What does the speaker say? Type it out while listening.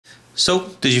So,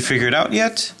 did you figure it out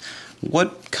yet?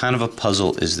 What kind of a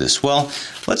puzzle is this? Well,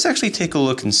 let's actually take a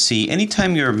look and see.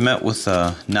 Anytime you're met with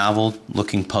a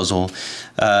novel-looking puzzle,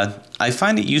 I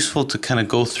find it useful to kind of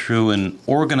go through and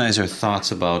organize our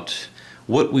thoughts about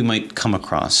what we might come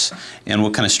across and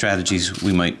what kind of strategies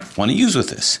we might want to use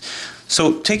with this.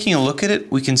 So, taking a look at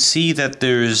it, we can see that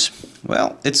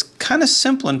it's kind of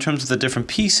simple in terms of the different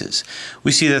pieces.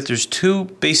 We see that there's two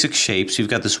basic shapes. You've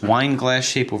got this wine glass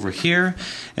shape over here,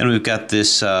 and we've got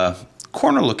this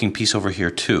corner-looking piece over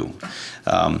here too.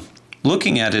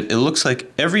 Looking at it, it looks like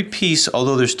every piece,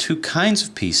 although there's two kinds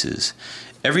of pieces,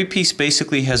 every piece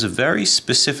basically has a very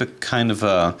specific kind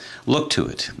of look to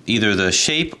it. Either the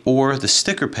shape or the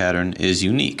sticker pattern is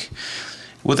unique.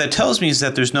 What that tells me is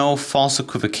that there's no false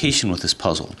equivocation with this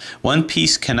puzzle. One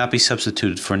piece cannot be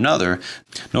substituted for another,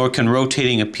 nor can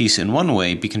rotating a piece in one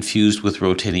way be confused with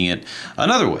rotating it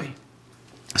another way.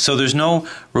 So there's no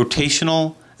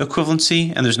rotational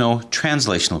equivalency and there's no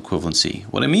translational equivalency.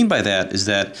 What I mean by that is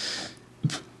that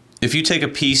if you take a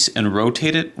piece and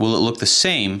rotate it, will it look the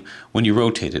same when you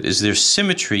rotate it? Is there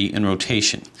symmetry in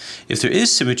rotation? If there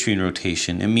is symmetry in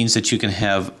rotation, it means that you can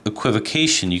have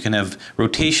equivocation, you can have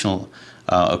rotational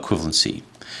equivalency,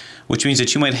 which means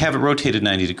that you might have it rotated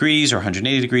 90 degrees or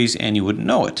 180 degrees and you wouldn't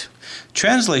know it.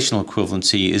 Translational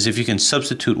equivalency is if you can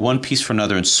substitute one piece for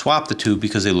another and swap the two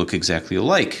because they look exactly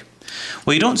alike.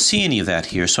 Well, you don't see any of that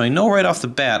here, so I know right off the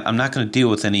bat I'm not going to deal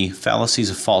with any fallacies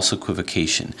of false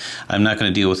equivocation. I'm not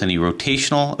going to deal with any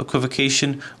rotational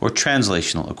equivocation or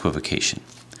translational equivocation.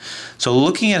 So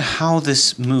looking at how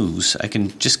this moves, I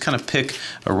can just kind of pick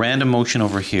a random motion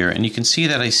over here, and you can see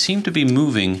that I seem to be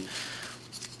moving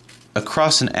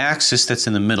across an axis that's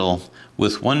in the middle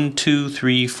with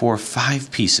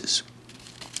 5 pieces.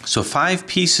 So 5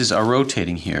 pieces are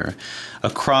rotating here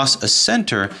across a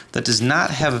center that does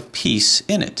not have a piece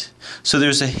in it. So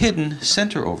there's a hidden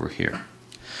center over here.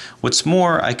 What's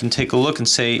more, I can take a look and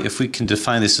say if we can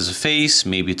define this as a face,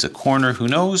 maybe it's a corner, who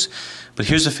knows, but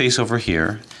here's a face over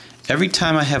here. Every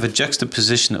time I have a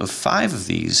juxtaposition of 5 of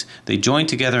these, they join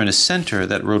together in a center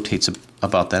that rotates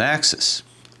about that axis.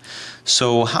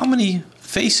 So how many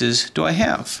faces do I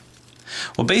have?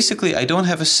 Well, basically I don't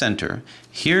have a center.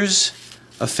 Here's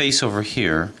a face over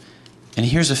here, and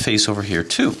here's a face over here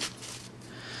too.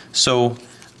 So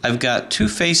I've got 2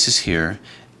 faces here,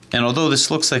 and although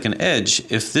this looks like an edge,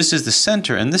 if this is the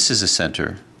center and this is the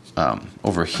center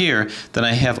over here, then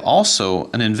I have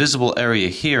also an invisible area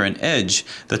here, an edge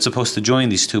that's supposed to join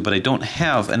these two, but I don't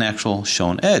have an actual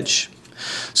shown edge.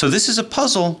 So this is a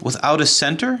puzzle without a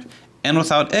center and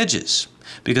without edges,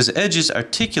 because edges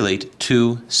articulate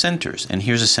 2 centers, and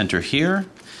here's a center here,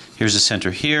 here's a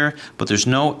center here, but there's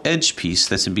no edge piece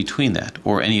that's in between that,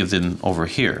 or any of them over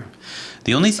here.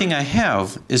 The only thing I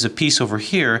have is a piece over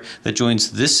here that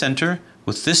joins this center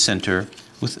with this center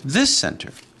with this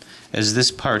center, as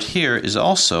this part here is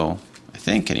also, I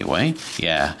think anyway,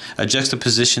 yeah, a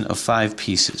juxtaposition of 5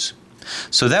 pieces.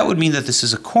 So that would mean that this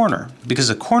is a corner,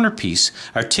 because a corner piece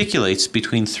articulates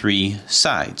between 3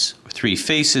 sides, 3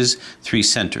 faces, 3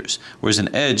 centers, whereas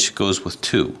an edge goes with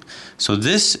 2. So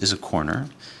this is a corner.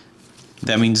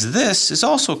 That means this is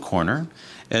also a corner,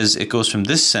 as it goes from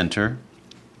this center.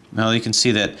 Now you can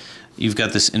see that you've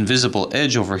got this invisible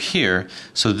edge over here,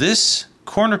 so this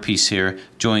corner piece here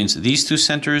joins these 2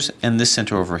 centers and this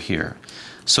center over here.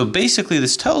 So basically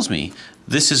this tells me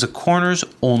this is a corners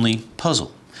only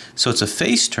puzzle. So it's a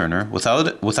face turner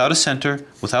without a center,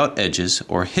 without edges,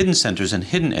 or hidden centers and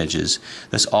hidden edges.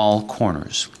 That's all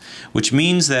corners, which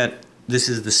means that this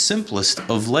is the simplest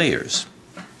of layers,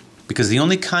 because the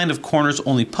only kind of corners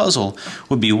only puzzle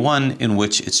would be one in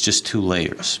which it's just 2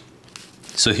 layers.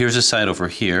 So here's a side over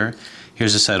here,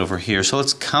 here's a side over here. So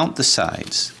let's count the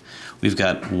sides. We've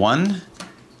got 1,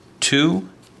 2,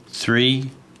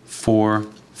 3, 4,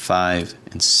 5,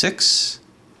 and 6.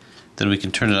 Then we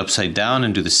can turn it upside down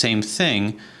and do the same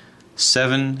thing.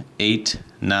 7, 8,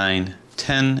 9,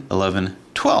 10, 11,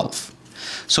 12.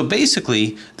 So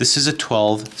basically, this is a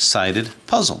 12-sided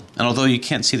puzzle. And although you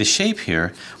can't see the shape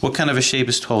here, what kind of a shape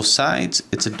is 12 sides?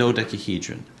 It's a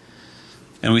dodecahedron.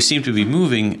 And we seem to be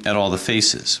moving at all the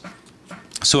faces.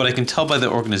 So what I can tell by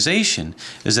the organization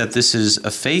is that this is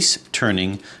a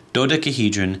face-turning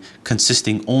dodecahedron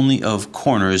consisting only of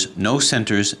corners, no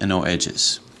centers, and no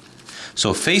edges.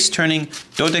 So face-turning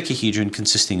dodecahedron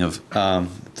consisting of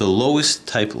the lowest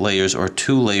type layers, or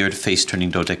 2-layered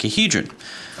face-turning dodecahedron.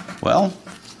 Well,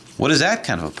 what is that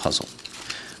kind of a puzzle?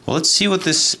 Well, let's see what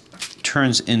this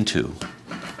turns into.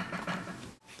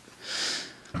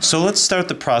 So let's start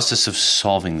the process of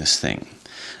solving this thing.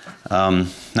 Now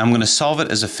I'm going to solve it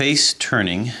as a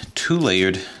face-turning,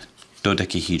 2-layered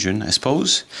dodecahedron, I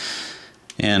suppose.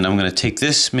 And I'm going to take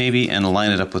this maybe and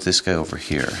line it up with this guy over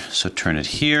here. So turn it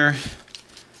here.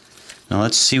 Now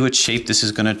let's see what shape this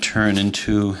is going to turn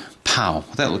into. Pow!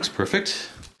 That looks perfect.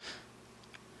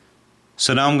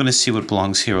 So now I'm going to see what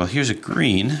belongs here. Well, here's a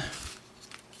green.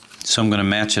 So I'm going to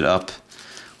match it up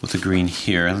with the green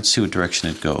here. Let's see what direction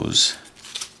it goes.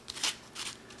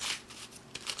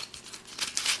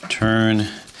 Turn.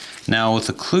 Now with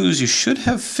the clues, you should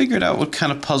have figured out what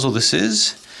kind of puzzle this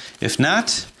is. If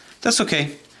not, that's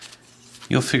okay.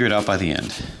 You'll figure it out by the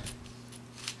end.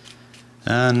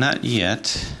 Not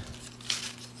yet.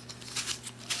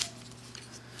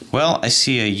 Well, I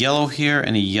see a yellow here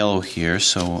and a yellow here,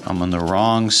 so I'm on the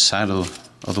wrong side of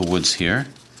the woods here.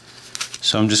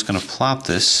 So I'm just going to plop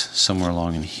this somewhere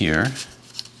along in here.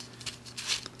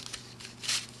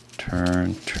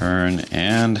 Turn, turn,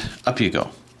 and up you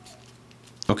go.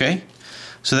 Okay?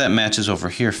 So that matches over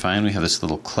here fine. We have this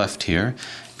little cleft here.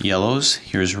 Yellows,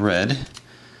 here's red.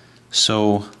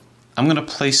 So I'm going to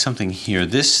place something here.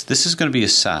 This is going to be a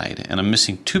side, and I'm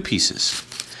missing two pieces.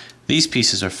 These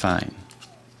pieces are fine.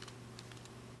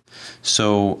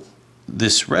 So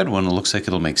this red one looks like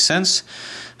it'll make sense.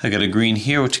 I got a green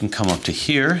here which can come up to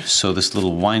here, so this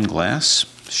little wine glass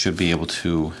should be able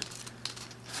to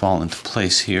fall into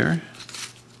place here.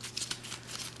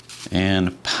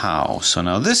 And pow. So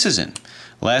now this is in.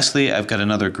 Lastly, I've got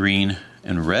another green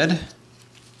and red.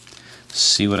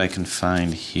 See what I can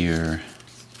find here.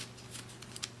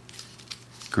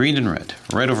 Green and red,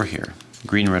 right over here.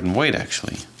 Green, red, and white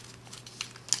actually.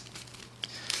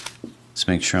 Let's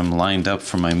make sure I'm lined up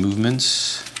for my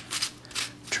movements.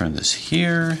 Turn this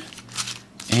here,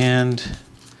 and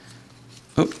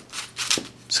oop,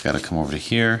 it's got to come over to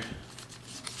here.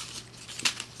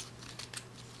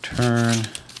 Turn,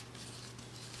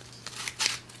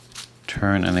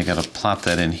 turn, and I got to plop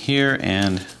that in here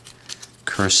and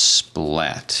curse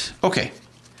splat. Okay,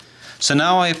 so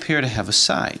now I appear to have a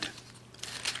side.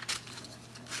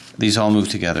 These all move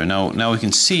together. Now we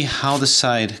can see how the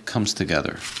side comes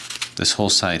together. This whole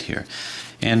side here.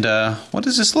 And what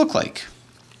does this look like?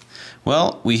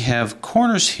 Well, we have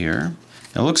corners here.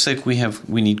 It looks like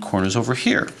we need corners over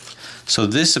here. So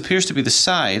this appears to be the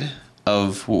side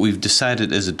of what we've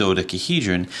decided is a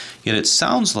dodecahedron, yet it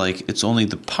sounds like it's only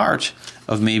the part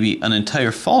of maybe an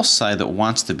entire false side that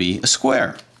wants to be a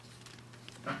square.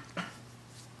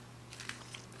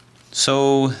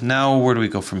 So now where do we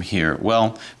go from here?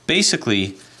 Well,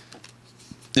 basically,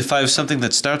 if I have something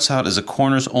that starts out as a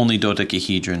corners only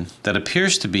dodecahedron that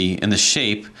appears to be in the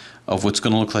shape of what's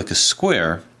going to look like a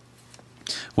square,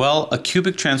 well, a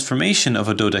cubic transformation of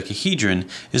a dodecahedron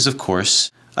is of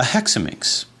course a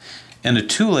hexaminx. And a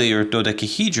two-layer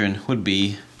dodecahedron would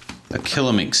be a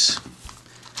kilohexaminx.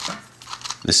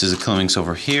 This is a kilohexaminx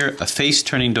over here, a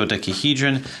face-turning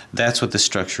dodecahedron. That's what the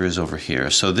structure is over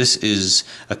here. So this is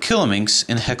a kilohexaminx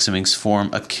in hexaminx form,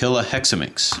 a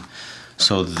kilohexaminx.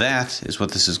 So that is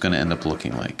what this is going to end up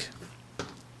looking like.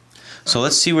 So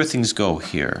let's see where things go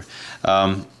here.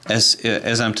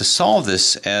 As I'm to solve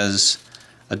this as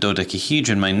a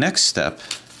dodecahedron, my next step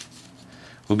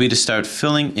will be to start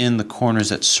filling in the corners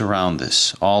that surround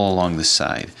this all along the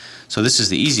side. So this is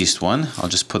the easiest one. I'll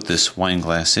just put this wine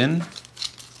glass in,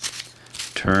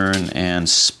 turn, and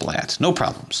splat. No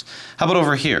problems. How about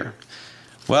over here?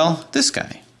 Well, this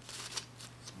guy.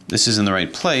 This is in the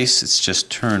right place, it's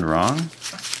just turned wrong.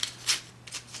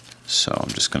 So I'm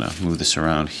just going to move this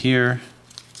around here.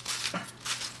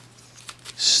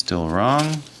 Still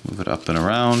wrong. Move it up and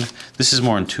around. This is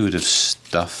more intuitive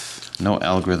stuff. No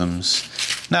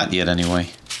algorithms. Not yet anyway.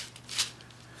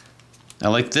 I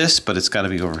like this, but it's got to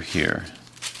be over here.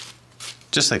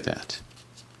 Just like that.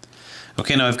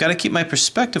 Okay, now I've got to keep my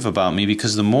perspective about me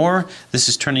because the more this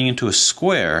is turning into a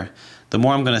square, the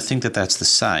more I'm going to think that that's the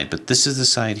side. But this is the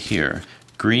side here.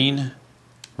 Green,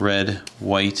 red,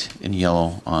 white, and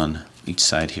yellow on each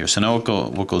side here. So now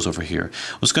what goes over here?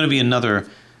 Well, it's going to be another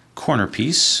corner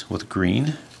piece with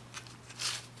green,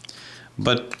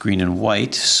 but green and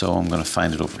white, so I'm going to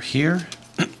find it over here.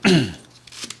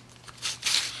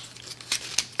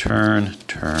 Turn,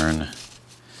 turn.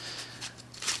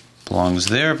 Belongs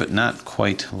there, but not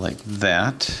quite like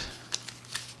that.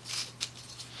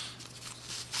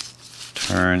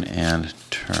 Turn and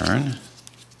turn.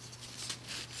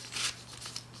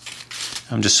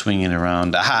 I'm just swinging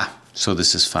around. Aha! So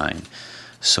this is fine.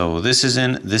 So this is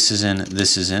in, this is in,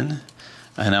 this is in.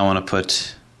 And I want to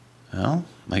put, well,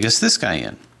 I guess this guy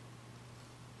in.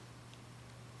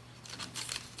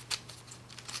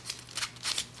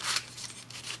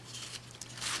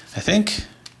 I think.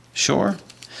 Sure.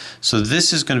 So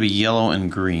this is going to be yellow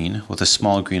and green with a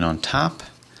small green on top.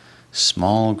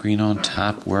 Small green on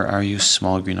top. Where are you,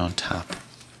 small green on top?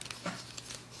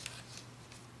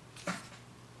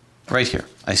 Right here.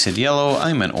 I said yellow,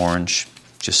 I meant orange.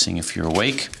 Just seeing if you're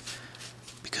awake,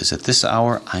 because at this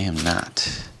hour I am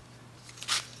not.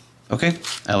 Okay,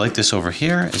 I like this over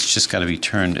here. It's just got to be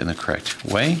turned in the correct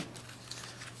way.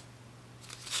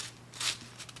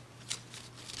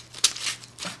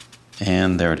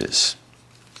 And there it is.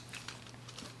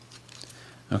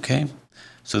 Okay,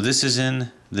 so this is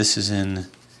in, this is in.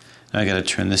 Now I got to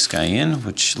turn this guy in,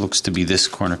 which looks to be this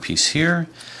corner piece here.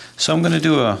 So I'm going to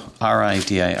do a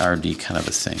RIDIRD kind of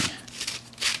a thing.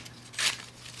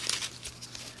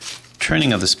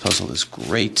 Turning of this puzzle is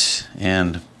great,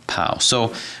 and pow.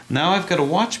 So now I've got to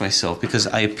watch myself because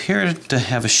I appear to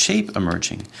have a shape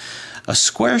emerging, a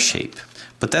square shape,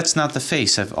 but that's not the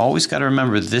face. I've always got to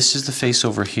remember this is the face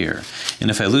over here.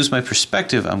 And if I lose my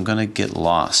perspective, I'm going to get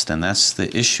lost, and that's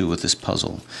the issue with this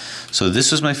puzzle. So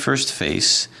this was my first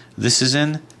face. This is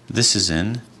in, this is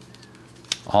in.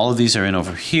 All of these are in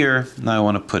over here. Now I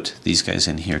want to put these guys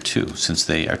in here too, since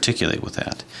they articulate with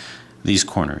that. These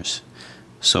corners.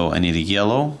 So I need a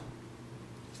yellow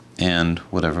and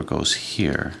whatever goes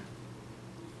here.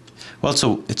 Well,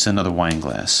 it's another wine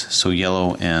glass. So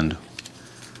yellow and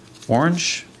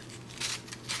orange.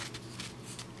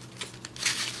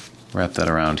 Wrap that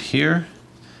around here.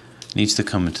 Needs to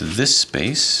come into this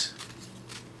space,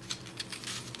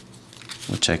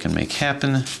 which I can make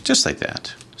happen just like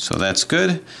that. So that's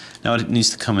good. Now it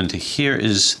needs to come into here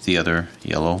is the other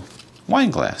yellow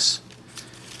wine glass,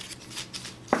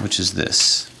 which is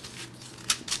this.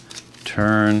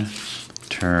 Turn,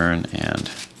 turn, and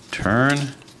turn.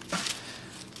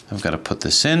 I've got to put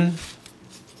this in.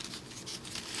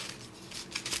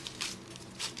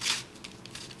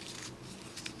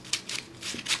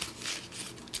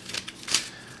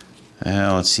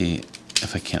 Let's see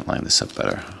if I can't line this up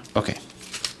better. Okay.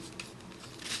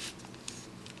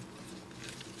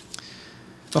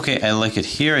 Okay, I like it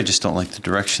here. I just don't like the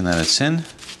direction that it's in.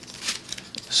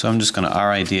 So I'm just going to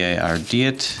RIDIRD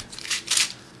it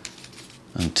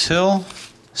until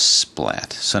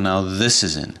splat. So now this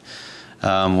is in.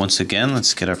 Once again,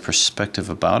 let's get our perspective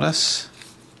about us.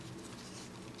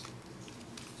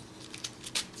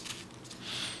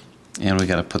 And we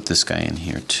got to put this guy in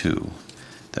here too.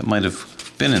 That might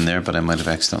have been in there, but I might have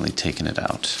accidentally taken it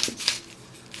out.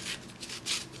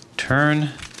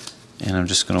 Turn. And I'm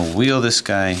just going to wheel this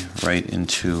guy right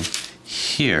into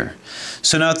here.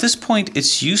 So now at this point,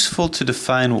 it's useful to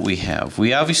define what we have.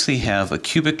 We obviously have a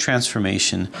cubic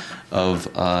transformation of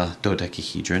a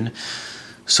dodecahedron.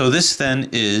 So this then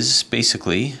is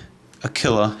basically a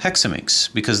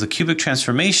kilohexaminx, because the cubic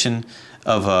transformation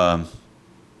of a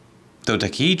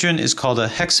dodecahedron is called a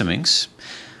hexaminx.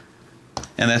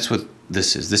 And that's what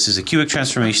this is. This is a cubic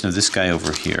transformation of this guy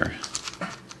over here.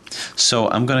 So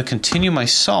I'm going to continue my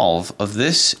solve of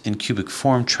this in cubic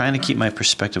form, trying to keep my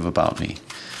perspective about me.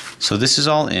 So this is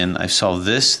all in. I've solved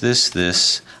this, this,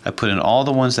 this. I put in all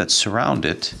the ones that surround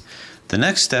it. The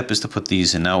next step is to put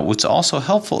these in. Now, what's also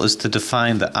helpful is to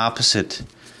define the opposite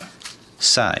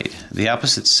side. The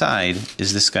opposite side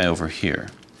is this guy over here.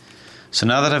 So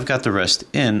now that I've got the rest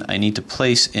in, I need to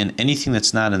place in anything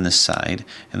that's not in this side,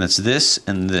 and that's this,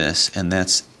 and this, and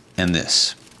that's, and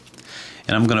this.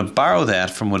 And I'm going to borrow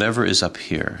that from whatever is up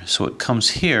here. So what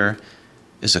comes here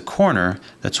is a corner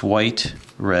that's white,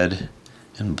 red,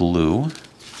 and blue,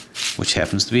 which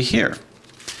happens to be here.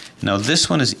 Now this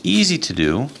one is easy to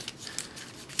do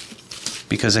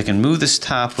because I can move this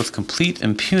top with complete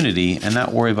impunity and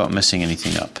not worry about messing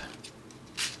anything up.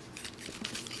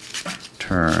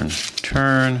 Turn,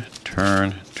 turn,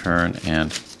 turn, turn,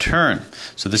 and turn.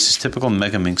 So this is typical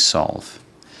Megaminx solve.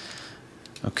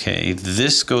 Okay,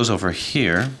 this goes over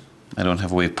here. I don't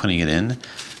have a way of putting it in,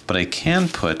 but I can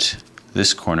put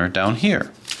this corner down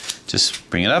here. Just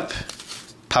bring it up,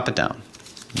 pop it down.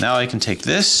 Now I can take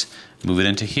this, move it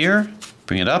into here,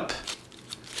 bring it up,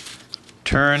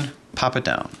 turn, pop it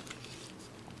down.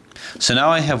 So now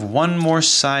I have one more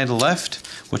side left,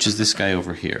 which is this guy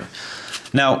over here.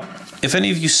 Now, if any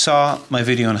of you saw my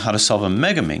video on how to solve a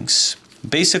Megaminx,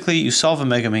 basically you solve a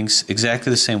Megaminx exactly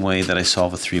the same way that I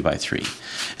solve a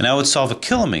 3x3. And I would solve a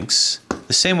Kilohexaminx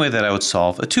the same way that I would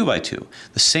solve a 2x2,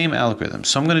 the same algorithm.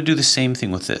 So I'm going to do the same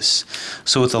thing with this.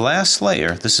 So with the last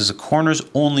layer, this is a corners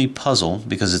only puzzle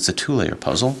because it's a 2-layer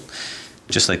puzzle.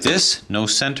 Just like this, no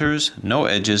centers, no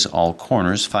edges, all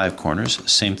corners, 5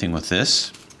 corners. Same thing with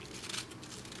this.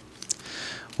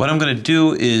 What I'm going to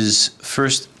do is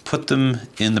first put them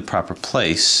in the proper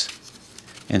place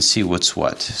and see what's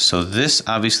what. So this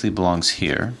obviously belongs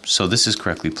here. So this is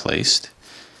correctly placed.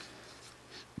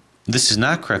 this is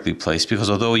not correctly placed because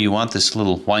although you want this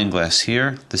little wine glass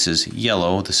here, this is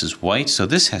yellow, this is white, so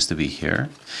this has to be here.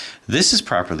 This is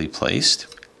properly placed,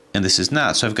 and this is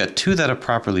not. So I've got two that are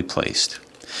properly placed.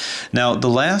 Now the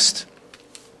last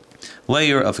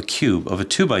layer of a cube, of a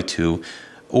 2x2,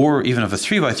 or even of a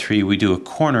 3x3, we do a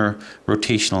corner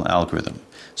rotational algorithm.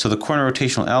 So the corner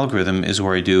rotational algorithm is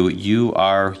where I do U,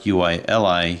 R, U, I, L,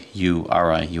 I, U,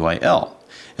 R, I, U, I, L.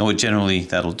 And what generally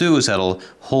that'll do is that'll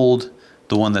hold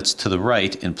the one that's to the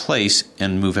right in place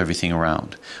and move everything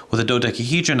around. With a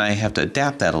dodecahedron, I have to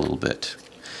adapt that a little bit.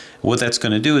 What that's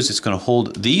going to do is it's going to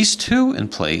hold these two in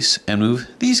place and move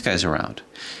these guys around.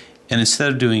 And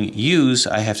instead of doing U's,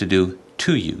 I have to do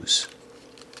 2 U's.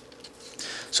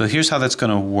 So here's how that's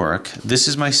going to work. This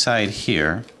is my side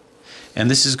here, and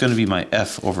this is going to be my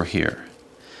F over here.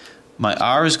 My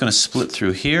R is going to split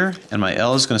through here, and my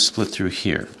L is going to split through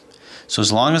here. So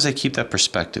as long as I keep that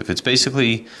perspective, it's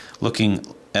basically looking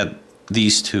at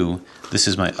these two. This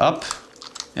is my up,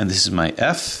 and this is my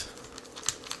F.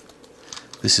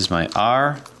 This is my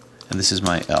R, and this is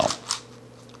my L.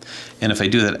 And if I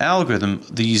do that algorithm,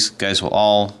 these guys will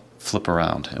all flip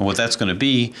around. And what that's going to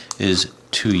be is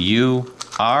 2U,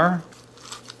 R,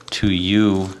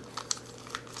 2U,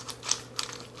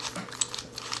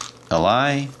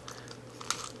 Li,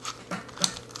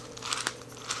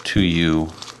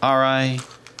 2U, Ri,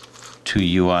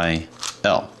 2Ui,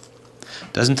 L.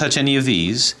 Doesn't touch any of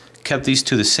these, kept these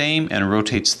two the same, and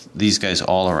rotates these guys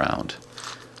all around.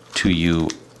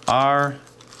 2U, R,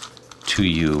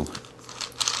 2U,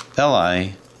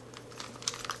 Li,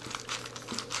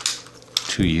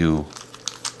 2U,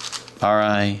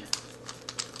 Ri,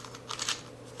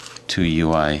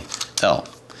 2Ui, L.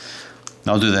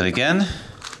 Now I'll do that again,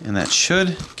 and that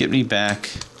should get me back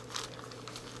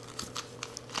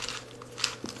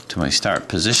to my start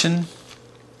position.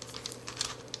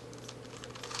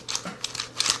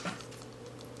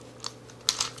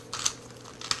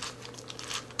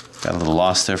 Got a little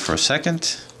lost there for a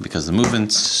second because the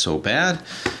movement's so bad.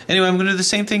 Anyway, I'm going to do the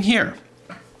same thing here.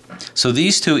 So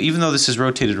these two, even though this is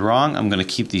rotated wrong, I'm going to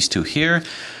keep these two here.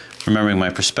 Remembering my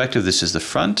perspective, this is the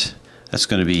front. That's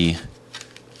going to be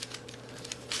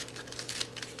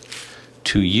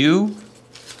 2U,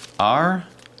 R,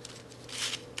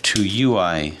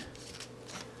 2Ui,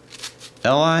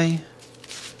 Li,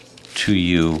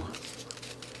 2U,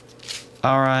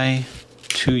 Ri,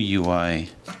 2Ui,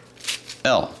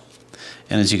 L.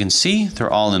 And as you can see,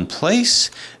 they're all in place.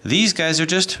 These guys are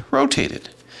just rotated.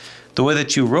 The way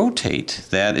that you rotate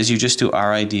that is you just do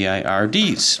RIDI,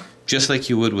 RDs, just like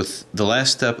you would with the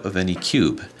last step of any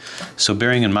cube. So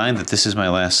bearing in mind that this is my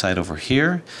last side over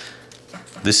here,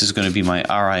 this is going to be my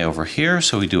Ri over here,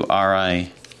 so we do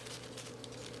RI,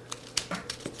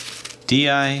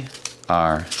 DI,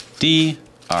 RD,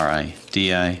 RI,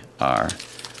 DI,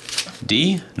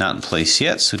 RD. Not in place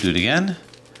yet, so do it again.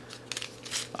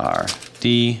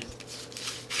 RD,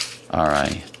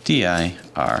 RI, DI,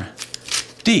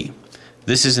 RD.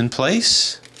 This is in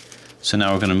place, so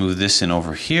now we're going to move this in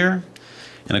over here.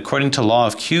 And according to law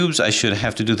of cubes, I should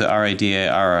have to do the RIDI,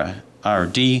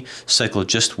 RD cycle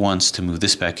just once to move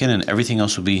this back in, and everything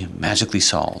else will be magically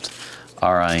solved.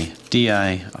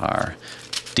 RIDI,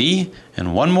 RD,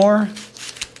 and one more.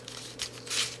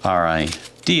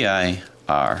 RIDI,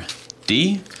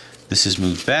 RD. This is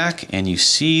moved back, and you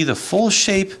see the full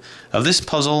shape of this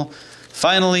puzzle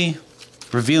finally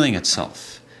revealing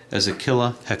itself as a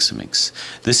Kilohexaminx.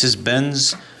 This is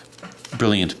Ben's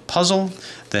brilliant puzzle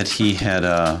that he had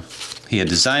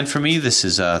designed for me. This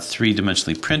is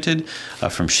 3-dimensionally printed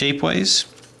from Shapeways.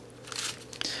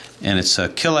 And it's a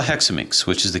Kilohexaminx,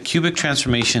 which is the cubic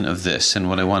transformation of this. And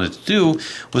what I wanted to do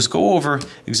was go over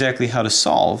exactly how to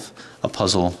solve a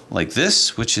puzzle like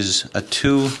this, which is a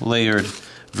 2-layered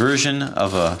version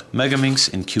of a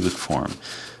Megaminx in cubic form.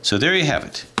 So there you have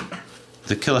it,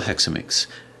 the Kilohexaminx.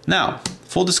 Now,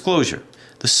 full disclosure,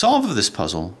 the solve of this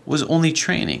puzzle was only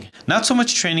training. Not so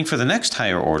much training for the next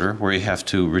higher order, where you have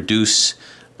to reduce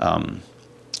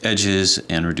edges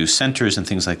and reduce centers and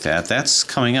things like that. That's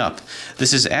coming up.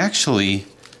 This is actually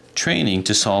training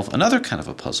to solve another kind of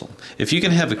a puzzle. If you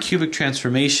can have a cubic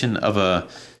transformation of a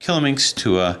Kilominx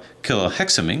to a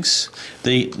Kilohexaminx,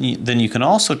 then you can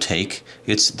also take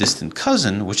its distant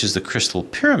cousin, which is the crystal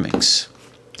pyraminx.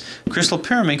 Crystal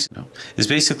pyraminx is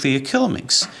basically a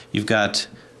Kilominx. You've got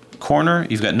corner,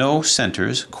 you've got no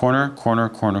centers, corner, corner,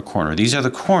 corner, corner. These are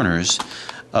the corners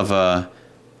of a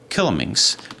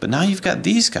Kilominx, but now you've got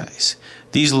these guys.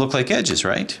 These look like edges,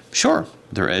 right? Sure,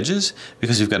 they're edges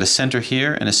because you've got a center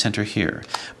here and a center here.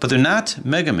 But they're not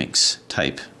Megaminx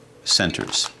type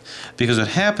centers. Because what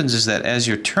happens is that as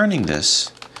you're turning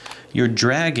this, you're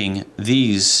dragging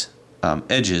these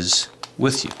edges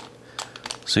with you.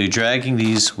 So you're dragging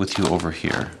these with you over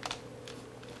here.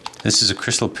 This is a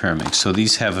crystal pyramix, so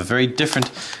these have a very different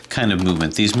kind of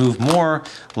movement. These move more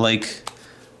like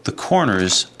the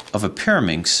corners of a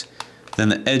pyramix than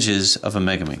the edges of a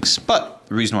megaminx. But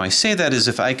the reason why I say that is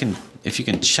if you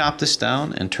can chop this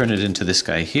down and turn it into this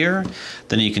guy here,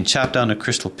 then you can chop down a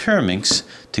crystal pyramix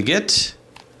to get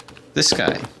this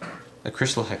guy, a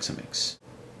Kilohexaminx.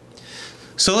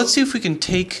 So let's see if we can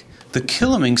take the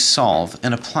Kilohexaminx solve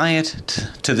and apply it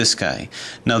to this guy.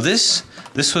 Now this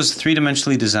was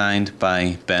three-dimensionally designed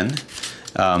by Ben.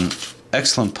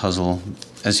 Excellent puzzle.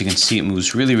 As you can see, it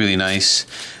moves really, really nice.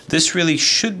 This really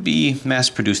should be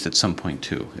mass-produced at some point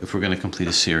too, if we're going to complete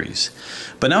a series.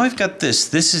 But now we've got this.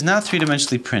 This is not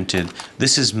three-dimensionally printed.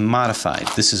 This is modified.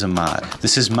 This is a mod.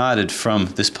 This is modded from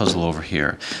this puzzle over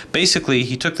here. Basically,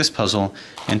 he took this puzzle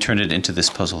and turned it into this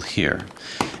puzzle here.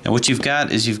 And what you've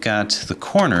got is you've got the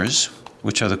corners,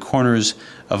 which are the corners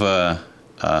of a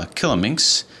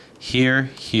Kilohexaminx, here,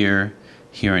 here,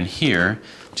 here, and here.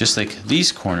 Just like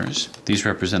these corners, these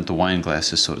represent the wine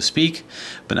glasses, so to speak.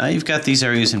 But now you've got these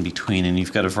areas in between, and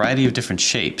you've got a variety of different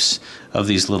shapes of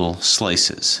these little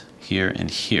slices, here and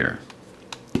here.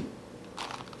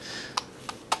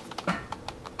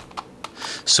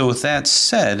 So with that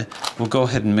said, we'll go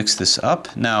ahead and mix this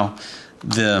up. Now,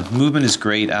 the movement is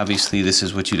great. Obviously, this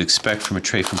is what you'd expect from a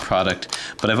Trefum product.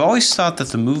 But I've always thought that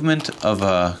the movement of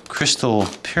a crystal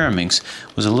pyramix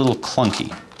was a little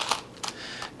clunky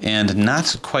and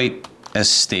not quite as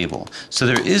stable. So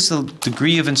there is a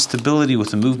degree of instability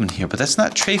with the movement here, but that's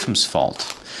not Trefum's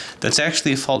fault. That's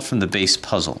actually a fault from the base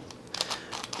puzzle.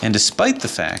 And despite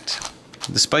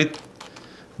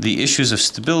the issues of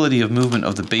stability of movement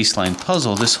of the baseline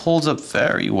puzzle, this holds up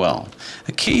very well.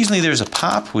 Occasionally there's a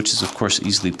pop, which is of course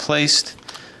easily placed,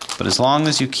 but as long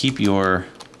as you keep your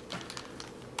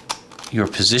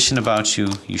position about you,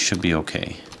 you should be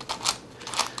okay.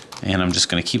 And I'm just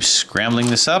going to keep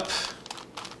scrambling this up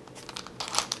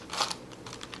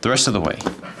the rest of the way.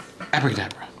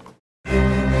 Abracadabra.